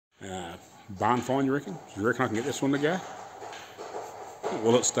Barn find, you reckon? Do you reckon I can get this one to go?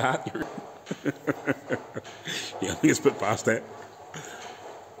 Will it start? Yeah, I think it's a bit past that.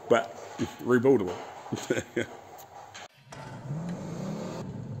 But rebuildable.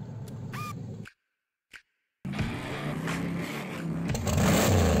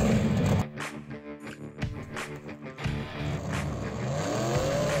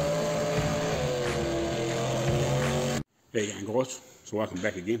 There you go, guys. So welcome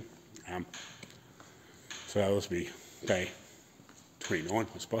back again. So this will be day 29,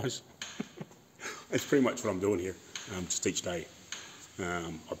 I suppose. That's pretty much what I'm doing here. Just each day,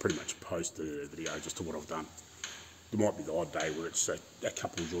 I pretty much post the video just to what I've done. There might be the odd day where it's a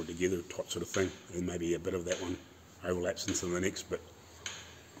couple joined together type sort of thing, and maybe a bit of that one overlaps into the next. But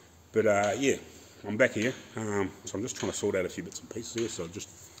yeah, I'm back here. So I'm just trying to sort out a few bits and pieces here. So I'll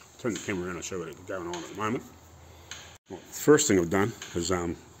just turn the camera around and show you what's going on at the moment. Well, the first thing I've done is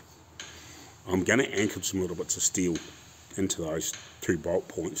I'm going to anchor some little bits of steel into those 2 bolt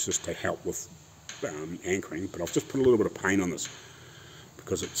points just to help with anchoring, but I've just put a little bit of paint on this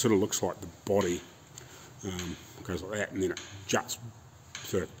because it sort of looks like the body goes like that and then it juts,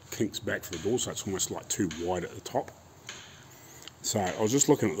 sort of kinks back for the door, so it's almost like too wide at the top. So I was just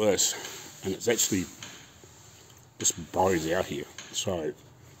looking at this and it's actually just bows out here, so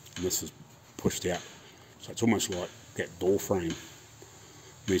this is pushed out, so it's almost like that door frame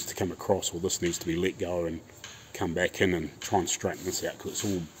needs to come across, or this needs to be let go and come back in and try and straighten this out because it's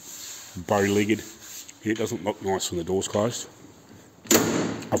all bow-legged. It doesn't look nice when the door's closed.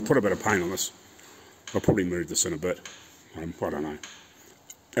 I've put a bit of paint on this. I'll probably move this in a bit. I don't know,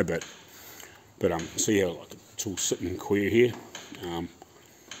 a bit. But see how like it's all sitting queer here.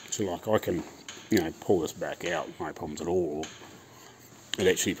 So like I can, pull this back out, no problems at all. It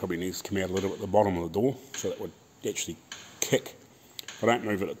actually probably needs to come out a little bit at the bottom of the door, so that would actually kick. If I don't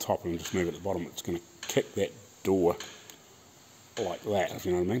move it at the top and just move it at the bottom, it's going to kick that door like that, if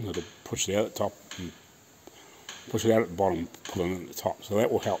you know what I mean. It'll push it out at the top and push it out at the bottom, pull it in at the top. So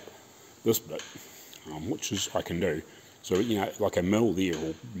that will help this bit, which is I can do. So, like a mill there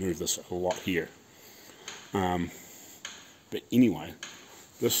will move this a lot here. But anyway,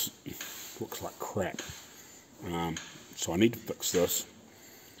 this looks like crap. So I need to fix this.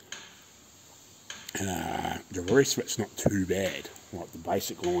 The rest of it's not too bad, like the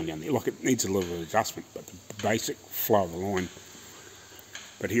basic line down there. Like it needs a little bit of adjustment, but the basic flow of the line.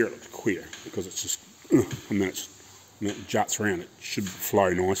 But here it looks queer because it's just, when it juts around, it should flow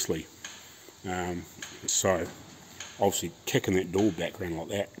nicely. So obviously kicking that door back around like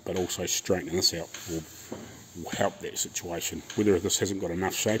that, but also straightening this out will help that situation. Whether this hasn't got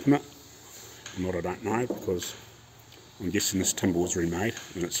enough shape in it or not, I don't know, because I'm guessing this timber was remade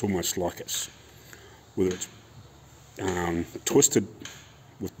and it's almost like it's, whether it's twisted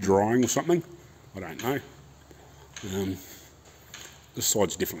with drying or something, I don't know. This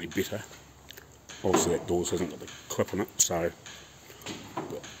side's definitely better. Obviously that doors hasn't got the clip on it, so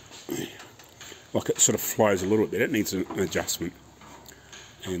but, like it sort of flows a little bit better. It needs an adjustment,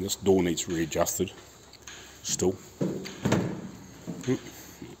 and this door needs readjusted still.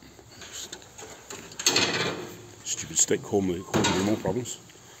 Stupid stick causing me more problems.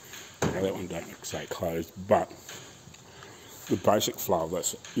 That one don't say closed, but the basic flow of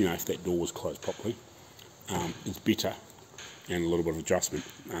this, if that door was closed properly, is better, and a little bit of adjustment.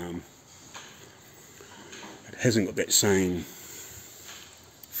 It hasn't got that same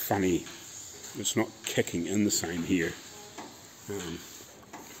funny, it's not kicking in the same here.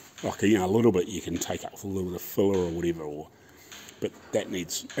 Like a little bit you can take up with a little bit of filler or whatever, but that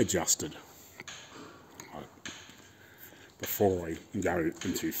needs adjusted. Before I go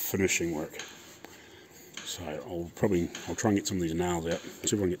into finishing work. So I'll try and get some of these nails out, see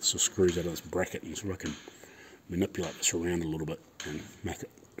if I can get some screws out of this bracket and see if I can manipulate this around a little bit and make it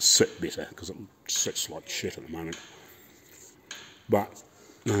sit better, because it sits like shit at the moment. But,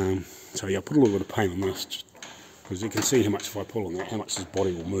 so yeah, I put a little bit of paint on this, because you can see how much, if I pull on that, how much this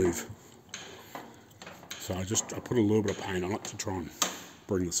body will move. So I put a little bit of paint on it to try and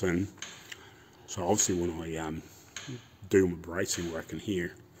bring this in. So obviously when I do my bracing work in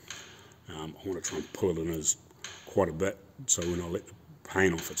here, I want to try and pull it in as quite a bit, so when I let the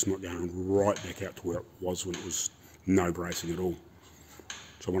paint off, it's not going right back out to where it was when it was no bracing at all.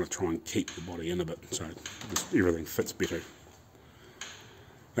 So I want to try and keep the body in a bit, so everything fits better.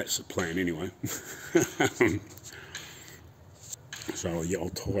 That's the plan anyway. So yeah, I'll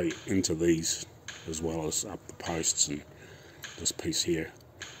tie into these as well as up the posts and this piece here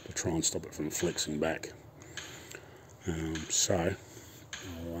to try and stop it from flexing back. So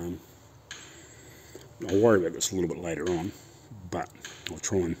I'll worry about this a little bit later on, but I'll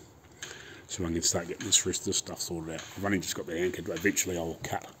try and so I can start getting this rest of this stuff sorted out. I've only just got the anchored, but eventually I will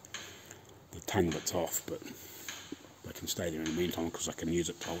cut the tongue bits off, but they can stay there in the meantime because I can use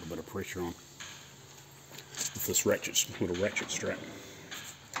it to hold a bit of pressure on with this little ratchet strap.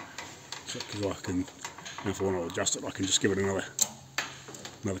 So because I can, if I want to adjust it, I can just give it another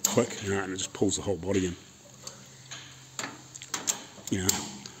click, you know, and it just pulls the whole body in. You know,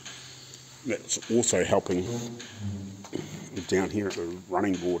 that's also helping down here at the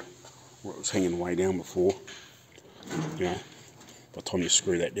running board where it was hanging way down before. You know, by the time you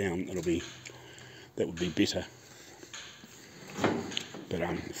screw that down, that would be better. But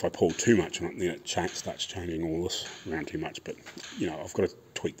if I pull too much on it, then it starts changing all this around too much. But you know, I've got to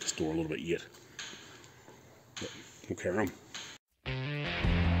tweak this door a little bit yet. But we'll carry on.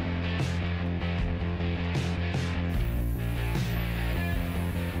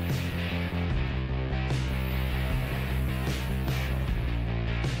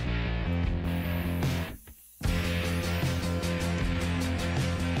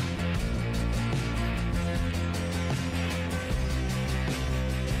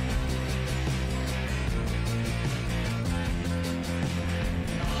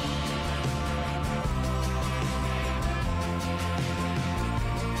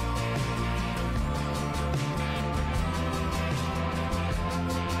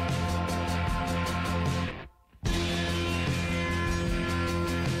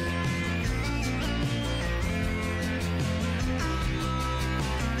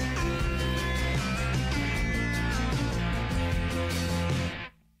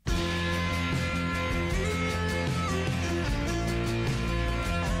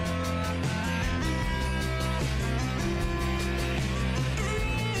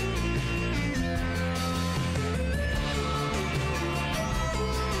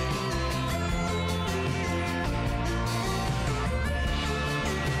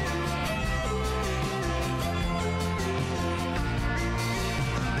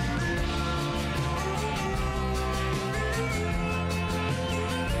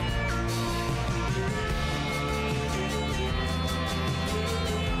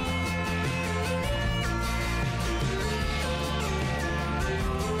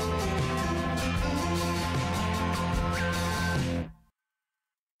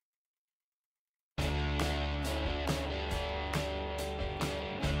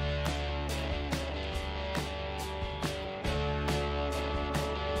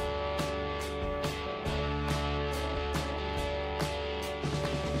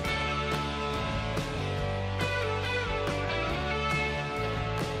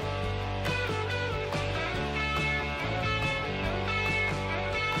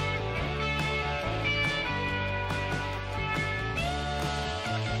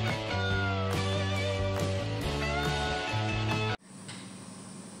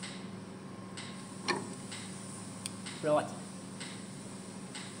 Right.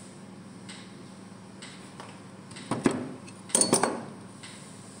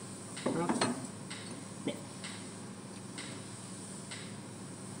 Right. Yeah.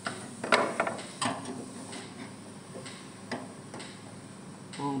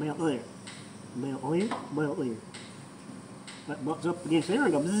 Oh, about there. About there. About there. That butts up against there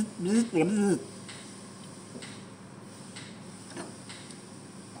and go bzz, bzz, bzz.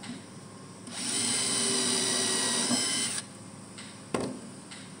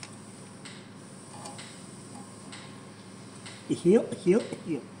 Here.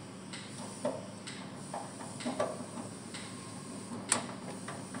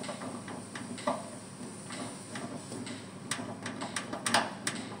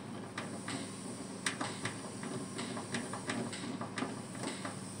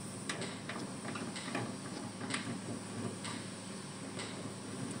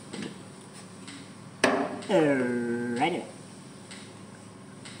 Alrighty.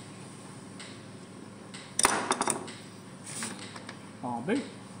 Boo.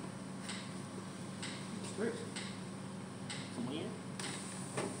 Screws. Some in.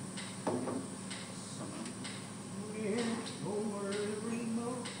 Some in. Over the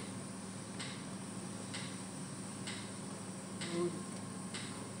remote.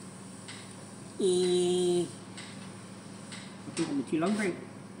 I think I'm too long for it.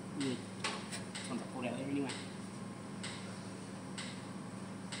 Yeah. I'm gonna pull it out there anyway.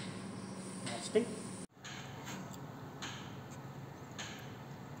 Stick.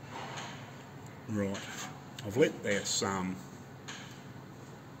 Right, I've let this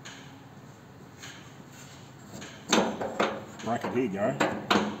bracket here go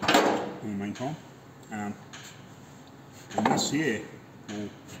in the meantime, and this here will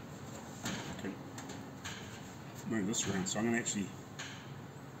move this around, so I'm going to actually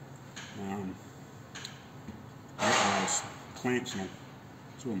those clamps, and I'll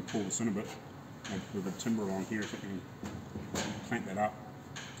sort of pull this in a bit with a timber on here, so I can clamp that up,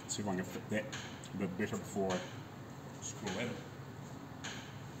 see if I can fit that a bit better before I screw that in.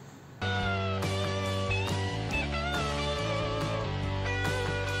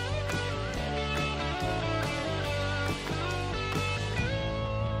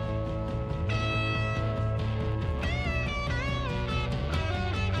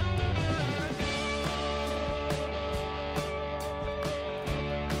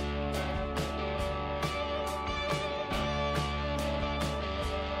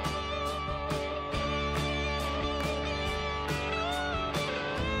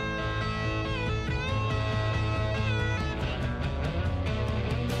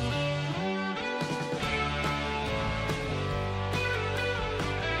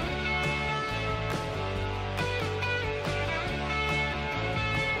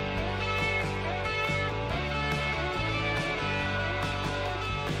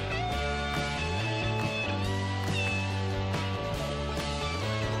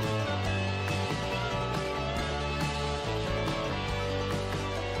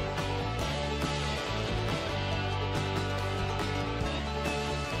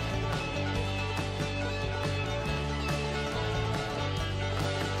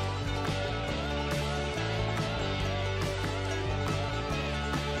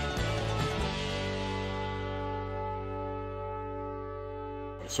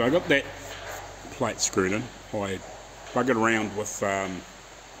 So I got that plate screwed in. I buggered around with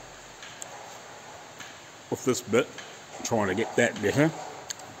this bit, trying to get that better.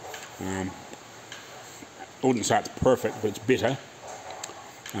 I wouldn't say it's perfect, but it's better.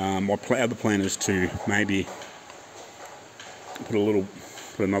 My other plan is to maybe put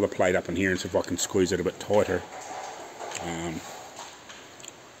another plate up in here and see if I can squeeze it a bit tighter.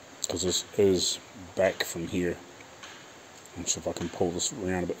 Because this is back from here. And see if I can pull this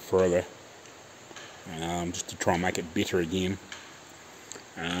around a bit further, just to try and make it better again.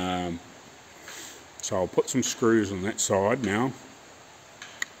 So I'll put some screws on that side now,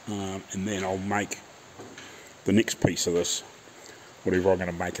 and then I'll make the next piece of this, whatever I'm going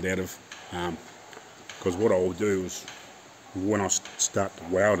to make it out of. Because what I'll do is, when I start to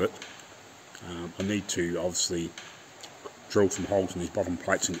weld it, I need to obviously drill some holes in these bottom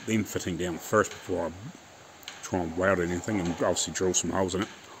plates and get them fitting down first before I try and weld anything, and obviously drill some holes in it.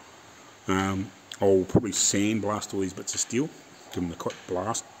 I'll probably sandblast all these bits of steel, give them a quick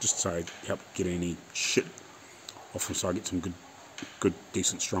blast, just so help get any shit off them, so I get some good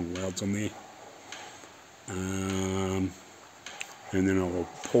decent strong welds on there. And then I'll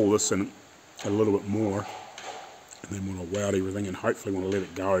pull this in a little bit more, and then when I weld everything, and hopefully when I let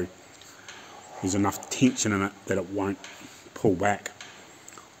it go, there's enough tension in it that it won't pull back.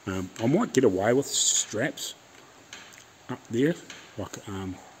 I might get away with straps up there, like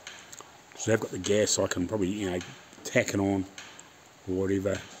so I've got the gas, so I can probably, you know, tack it on or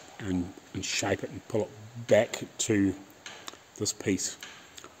whatever, and shape it and pull it back to this piece,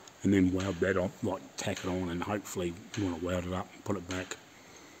 and then weld that on, like tack it on, and hopefully when I weld it up and put it back,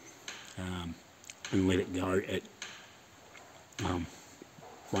 and let it go, it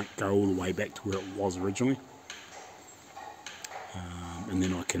won't go all the way back to where it was originally. And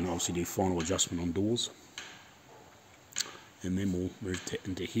then I can obviously do final adjustment on doors, and then we'll move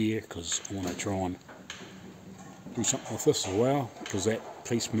into here, because I want to try and do something with this as well, because that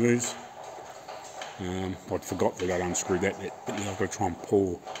piece moves. I'd forgot that I'd unscrewed that bit, but now I've got to try and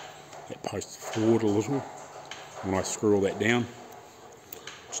pull that post forward a little when I screw all that down,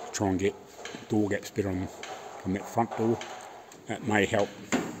 just to try and get door gaps better on that front door. That may help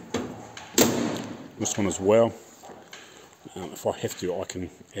this one as well. If I have to, I can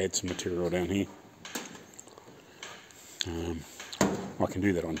add some material down here. I can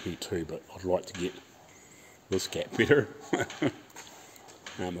do that on here too, but I'd like to get this gap better.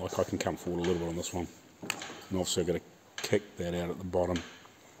 Like I can come forward a little bit on this one, and also got to kick that out at the bottom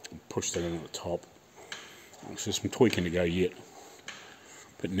and push that in at the top. There's some tweaking to go yet,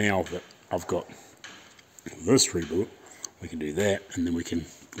 but now that I've got this rebuilt, we can do that, and then we can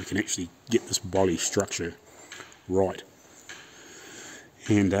actually get this body structure right.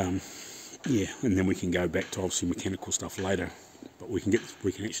 And yeah, and then we can go back to obviously mechanical stuff later. But we can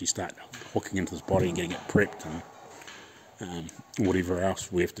actually start hooking into this body and getting it prepped, and whatever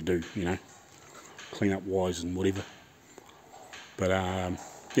else we have to do, you know, clean up wires and whatever. But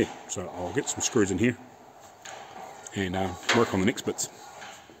yeah, so I'll get some screws in here and work on the next bits.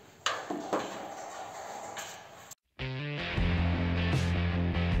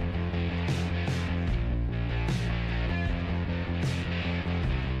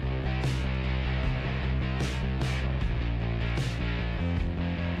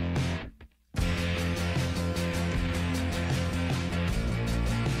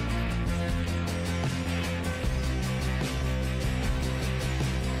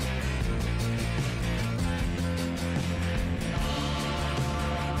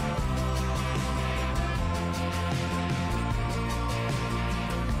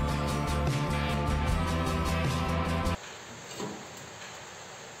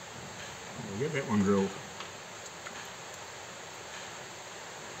 get that one drilled.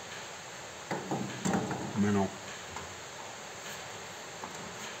 And then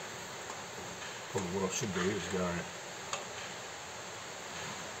probably what I should do is go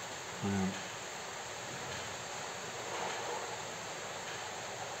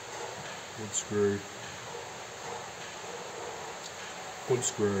wood screw, wood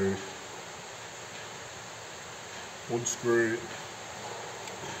screw, wood screw, wood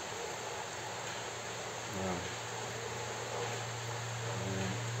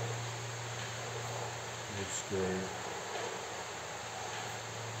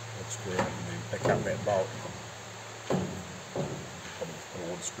screw, and then pick up that bolt. Probably just put a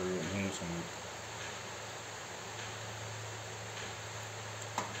wood screw in here somewhere.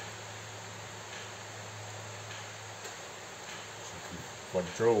 If I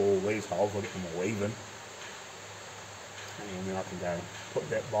drill all these holes, I'll get them all even. And then I can go put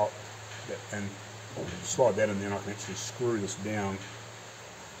that bolt in, slide that in, then I can actually screw this down.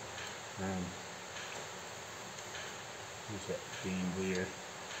 There's that bend there.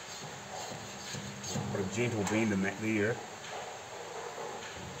 Put a gentle bend in that there.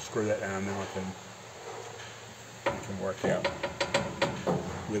 Screw that down, then I can work out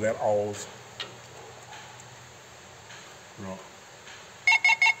without awls. Right.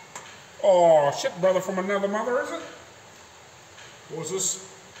 Oh shit, brother from another mother, is it? What was this?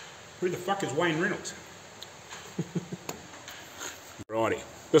 Who the fuck is Wayne Reynolds? Righty,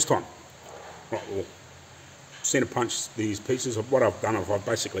 this time. Right, we'll centre punch these pieces. What I've done is I've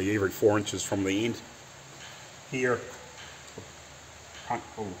basically every 4 inches from the end here,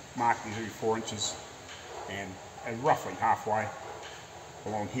 mark these every 4 inches, and roughly halfway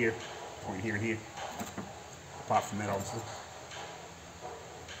along here, between here and here, apart from that obviously.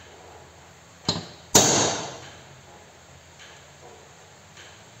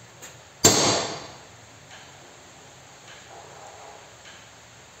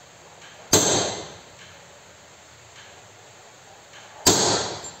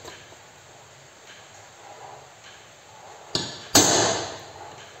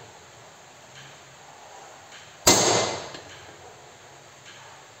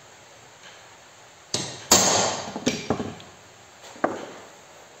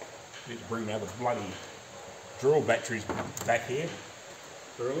 Need to bring the other bloody drill batteries back here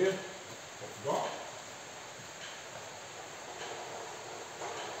earlier. I forgot.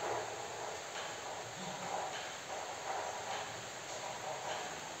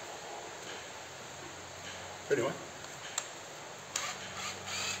 Anyway.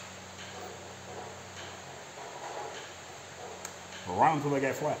 We'll run until they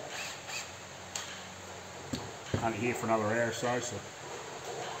go flat. Only here for another hour or so, so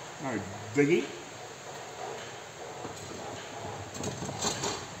no diggy.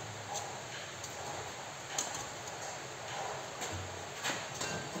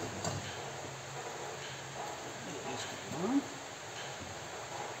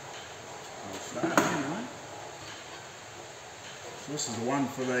 So this is the one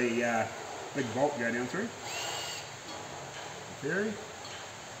for the big bolt go down through. Very.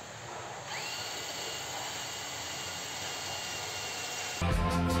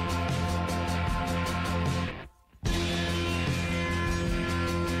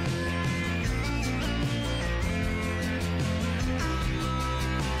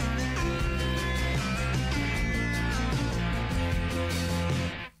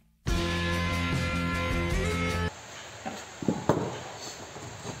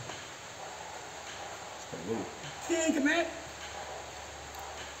 Think of that.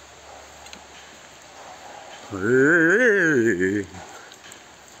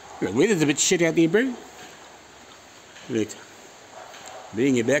 The weather's a bit shit out there, bro. Right.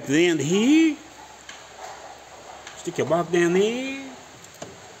 Bring it back down here. Stick your box down there.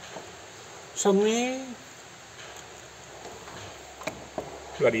 Somewhere.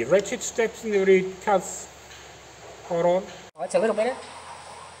 Bloody ratchet steps in the cuts. Hold on. Oh, it's a little better.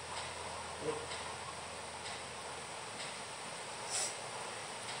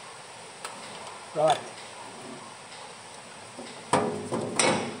 Right.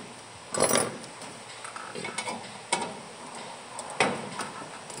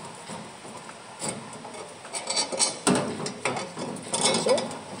 So.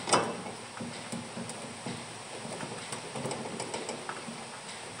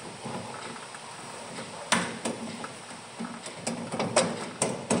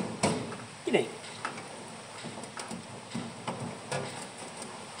 Good night.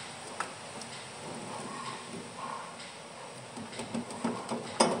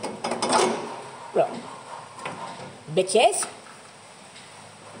 Bitches.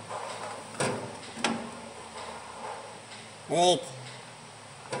 Right.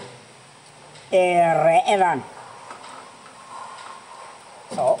 Right on.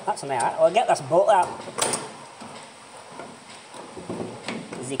 So, that's now. We'll get this bolt up.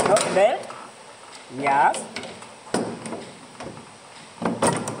 The coat belt. Yes.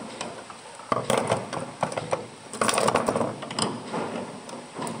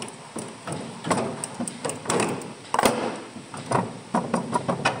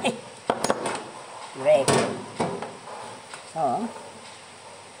 Right. So.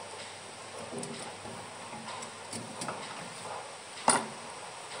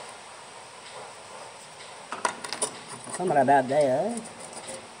 Somewhere about there.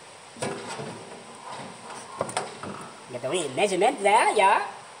 Get the real measurement there, yeah.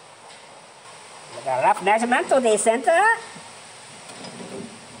 Get a rough measurement to the center.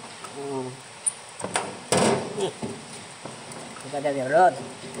 Look at the road.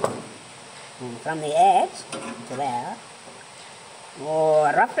 From the edge to there. Oh,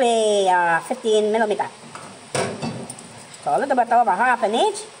 roughly 15 millimeter. So a little bit over half an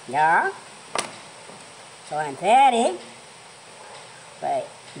inch, yeah. So I'm ready. Right,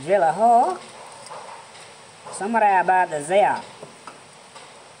 drill a hole somewhere about there.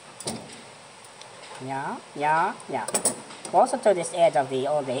 Yeah. Closer to this edge of the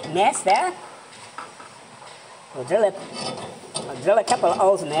mess there. We'll drill a couple of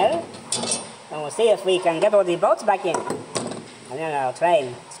holes in there, and we'll see if we can get all the bolts back in. And then I'll try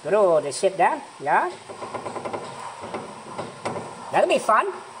and screw the shit down. Yeah. That'll be fun.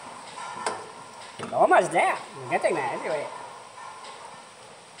 Almost there. We're getting there anyway.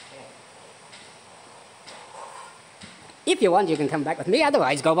 If you want, you can come back with me.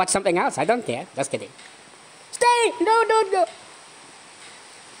 Otherwise, go watch something else. I don't care. Just kidding. Stay! No, don't go.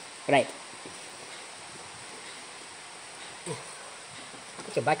 Right.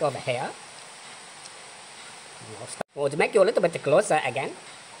 Put your back over here. Well, to make you a little bit closer again.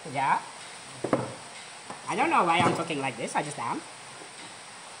 Yeah. I don't know why I'm talking like this. I just am.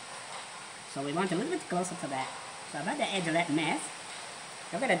 So we want a little bit closer to that. So about the edge of that mess,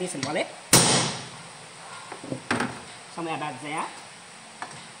 go get a decent wallet. Somewhere about there.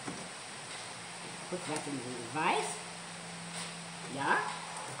 Put that in the vise. Yeah.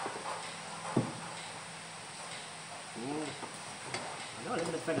 I'll go a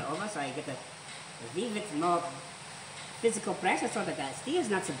little bit further over so I get a little bit more physical pressure so that the steel is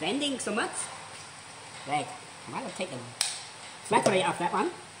not bending so much. Right. I might have taken flattery off that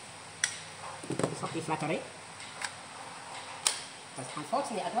one. Stop the flattery. Because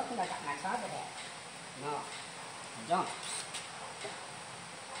unfortunately, I don't think I got my charger there. No, I don't.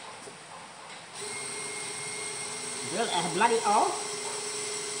 Drill a bloody hole.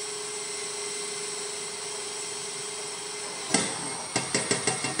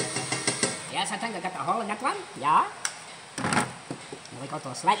 Yes, I think I got the hole in that one. Yeah. Now we go to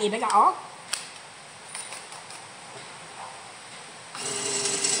a slightly bigger hole.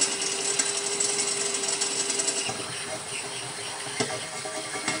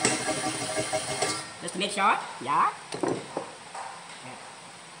 Just to make sure, yeah.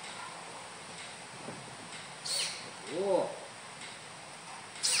 Oh.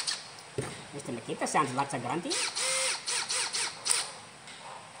 Mr. Nikita sounds lots of grunty.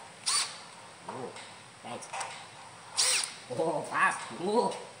 Oh, right. Oh, fast.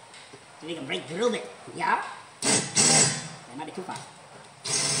 Oh. So we can break through it, yeah. That might be too fast.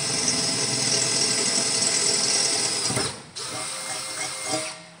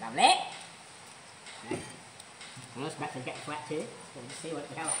 Lovely. I'm just about to get flat too, so we'll just see what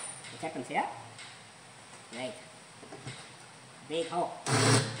the hell happens here. Right. Big hole.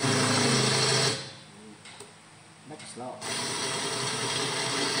 Bit slow.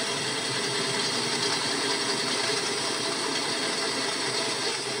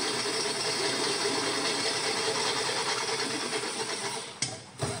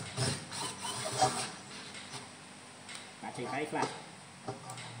 Actually very flat.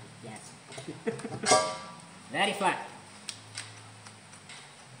 Yes. Very flat.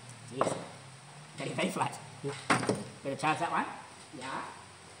 Jeez. Very flat. Better charge that one. Yeah.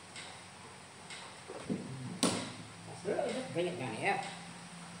 Just bring it down here.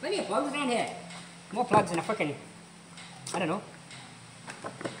 Plenty of plugs down here. More plugs than a frickin', I don't know,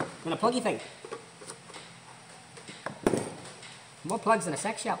 than a pluggy thing. More plugs than a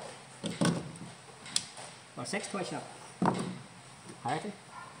sex shop. Or a sex toy shop. I reckon.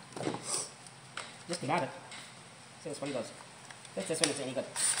 Just about it. See this one goes. If this one is any good.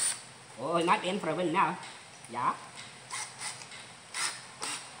 Oh, he might be in for a win now. Yeah.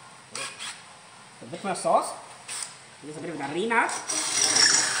 A bit more sauce. Use a bit of the rematch.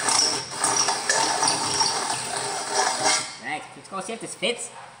 Let's go see if this fits.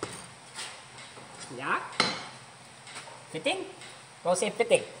 Yeah. Fitting? Go see if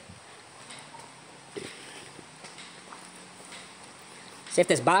fitting. See if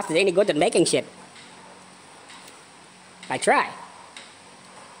this boss is any good at making shit. I try.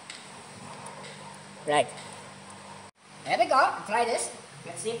 Right. There we go. Try this.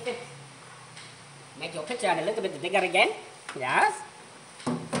 Let's see if it fits. Make your picture a little bit bigger again. Yes.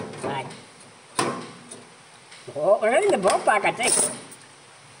 Right. Oh, we're in the ballpark, I think.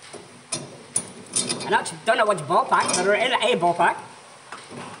 I don't know which ballpark, but we're in a ballpark.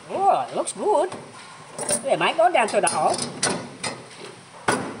 Oh, it looks good. We might go down to the hole.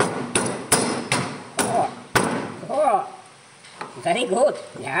 Oh, very good.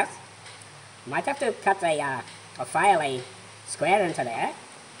 Yes. Might have to cut or file a square into there.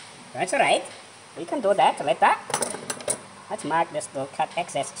 That's alright. We can do that like that. Let's mark this to cut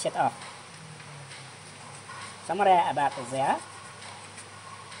excess shit off. Somewhere about there.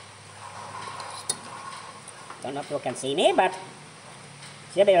 Don't know if you can see me, but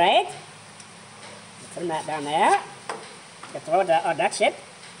should be right. Turn that down there. Throw all that shit.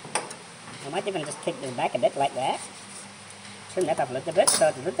 I might even just kick this back a bit like that. Trim that up a little bit so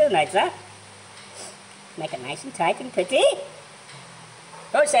it's a little nicer. Make it nice and tight and pretty.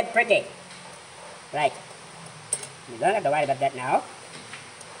 Who said pretty? Right. We don't have to worry about that now.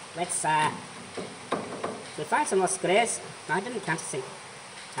 Let's we find some more screws. No, I didn't countersink.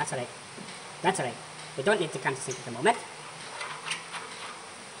 That's alright. That's alright. We don't need to countersink at the moment.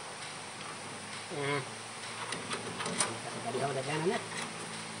 Everybody hold it down on it.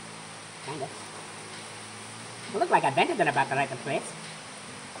 Kinda. It looked like I bent it in about the right place.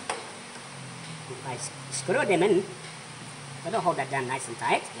 If I screw them in, it'll hold that down nice and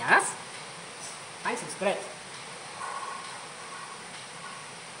tight. Yes. Find some screws.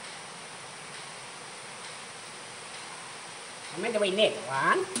 How many do we need?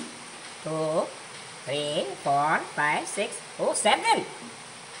 1, 2, 3, 4, 5, 6, 7.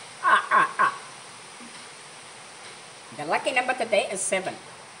 The lucky number today is 7.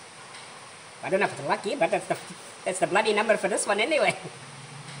 I don't know if it's lucky, but that's the bloody number for this one anyway.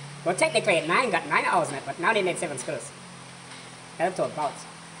 Well, technically 9 got 9 holes in it, but now they need 7 screws. Help to a bolt.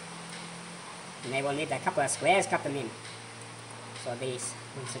 And they will need a couple of squares cut them in. So these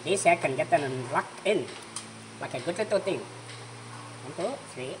here can get them and lock in like a good little thing. 1, 2,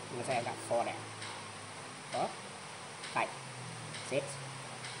 3. I'm gonna say I've got 4 there. 4, 5, 6,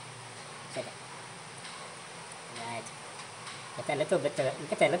 7. Right. Get a little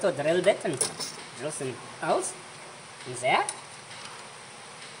drill bit and drill some holes in there.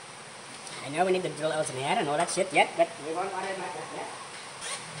 I know we need to drill holes in here and all that shit yet, but we won't worry about that yet.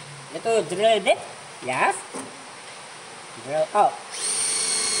 Little drill bit, yes. Drill. Oh.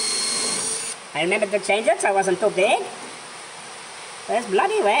 I remember to change it so it wasn't too big. So it's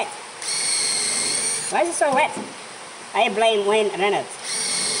bloody wet. Why is it so wet? I blame Wayne Reynolds.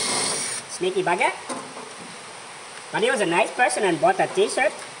 Sneaky bugger. But he was a nice person and bought a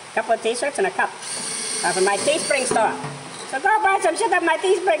t-shirt, couple of t-shirts and a cup from my Teespring store. So go buy some shit at my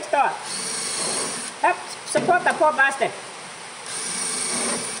Teespring store. Help support the poor bastard.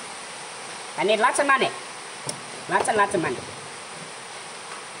 I need lots of money. Lots and lots of money.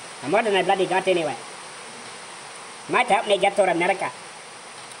 And more than I bloody got anyway. Might help me get to America.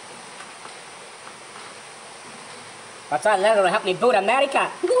 What's that letter will help me boot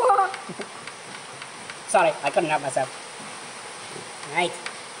America? Sorry, I couldn't help myself. Right.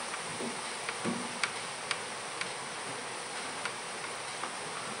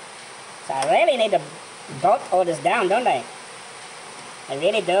 So I really need to bolt all this down, don't I? I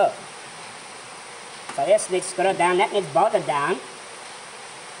really do. So this needs screwed down, that needs bolted down.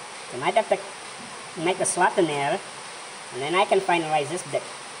 I might have to make a slot in there, and then I can finalize this bit.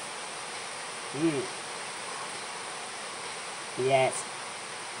 Yes.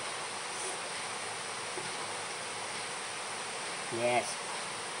 Yes.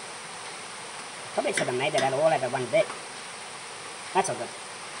 Probably should have made it all at one bit. That's all good.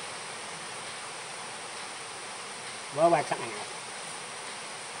 We'll work something out.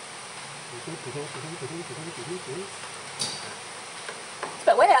 It's a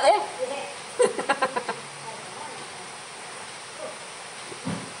bit wet out there.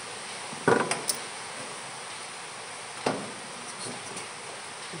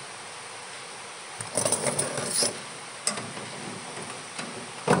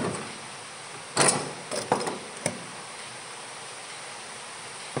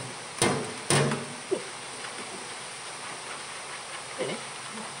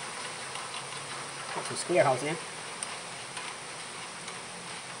 Some square holes now.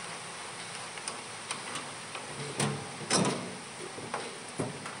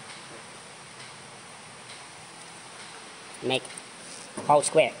 make whole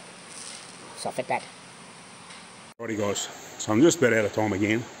square. So fit that. Alrighty guys, so I'm just about out of time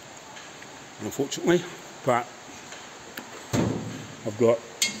again, unfortunately, but I've got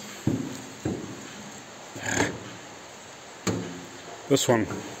this one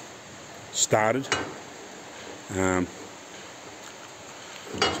started.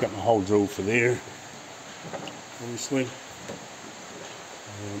 It's got my hole drilled for there, obviously.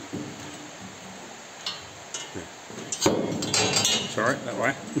 Sorry, that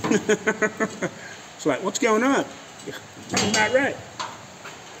way. It's like, what's going on? Something's not right.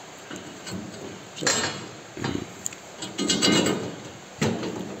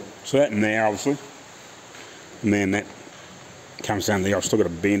 So that in there, obviously, and then that comes down there. I've still got to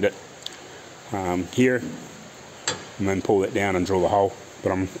bend it here, and then pull that down and drill the hole.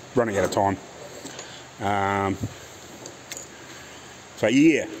 But I'm running out of time. So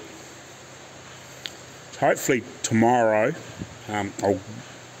yeah, hopefully tomorrow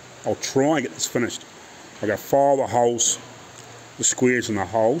I'll try and get this finished. I've got to file the holes, the squares in the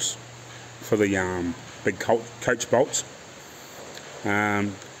holes for the big coach bolts,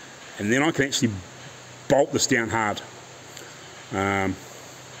 and then I can actually bolt this down hard. In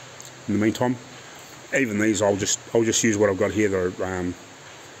the meantime, even these I'll just use what I've got here.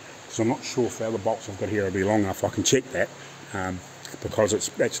 Because I'm not sure if the other bolts I've got here will be long enough. I can check that because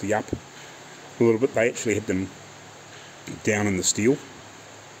it's actually up a little bit. They actually had them down in the steel,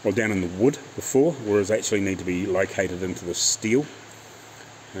 or down in the wood before, whereas they actually need to be located into the steel.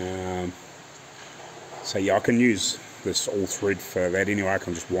 So yeah, I can use this all thread for that anyway. I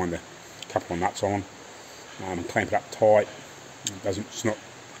can just wind a couple of nuts on, clamp it up tight. It's not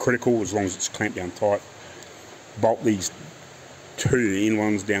critical as long as it's clamped down tight. Bolt these two end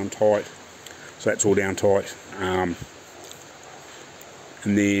ones down tight, so that's all down tight. And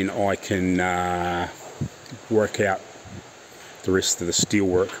then I can work out the rest of the steel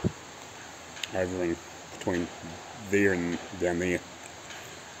work over in between there and down there,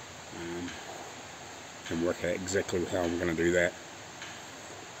 and work out exactly how I'm going to do that.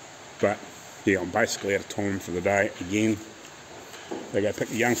 But yeah, I'm basically out of time for the day again. They go pick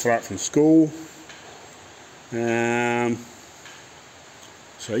the young fella up from school.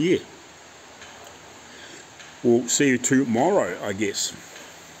 So yeah, we'll see you tomorrow, I guess.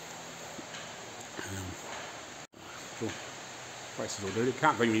 Place is all dirty.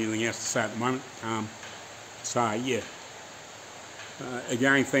 Can't think of anything else to say at the moment. So yeah,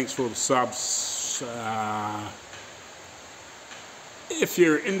 again, thanks for all the subs. If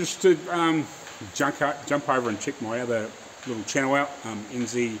you're interested, jump over and check my other little channel out,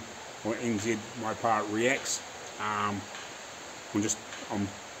 NZ My Part Reacts. I'm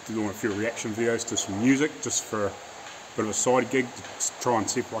doing a few reaction videos to some music, just for a bit of a side gig, to try and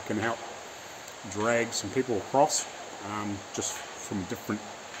see if I can help drag some people across, just from different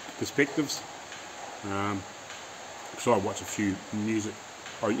perspectives. So I watch a few music,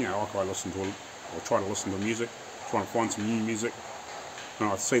 I listen to, or try to listen to music, trying to find some new music. And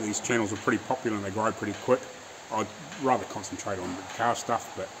I see these channels are pretty popular and they grow pretty quick. I'd rather concentrate on the car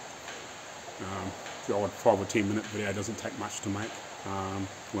stuff, but the odd 5 or 10 minute video doesn't take much to make,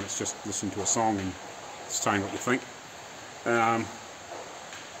 when it's just listening to a song and saying what you think. And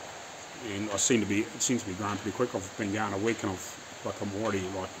it seems to be growing pretty quick. I've been going a week and I'm already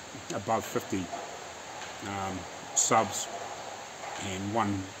like above 50 subs, and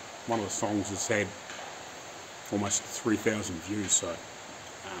one of the songs has had almost 3,000 views, so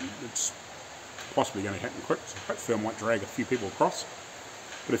it's possibly going to happen quick. So hopefully I might drag a few people across.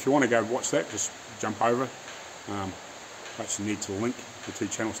 But if you want to go watch that, just jump over. I actually need to link the two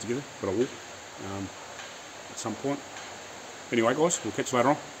channels together, but I will at some point. Anyway guys, we'll catch you later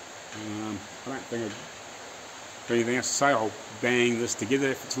on. I don't think I've got anything else to say. I'll bang this together.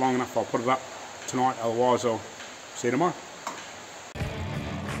 If it's long enough, I'll put it up tonight. Otherwise, I'll see you tomorrow.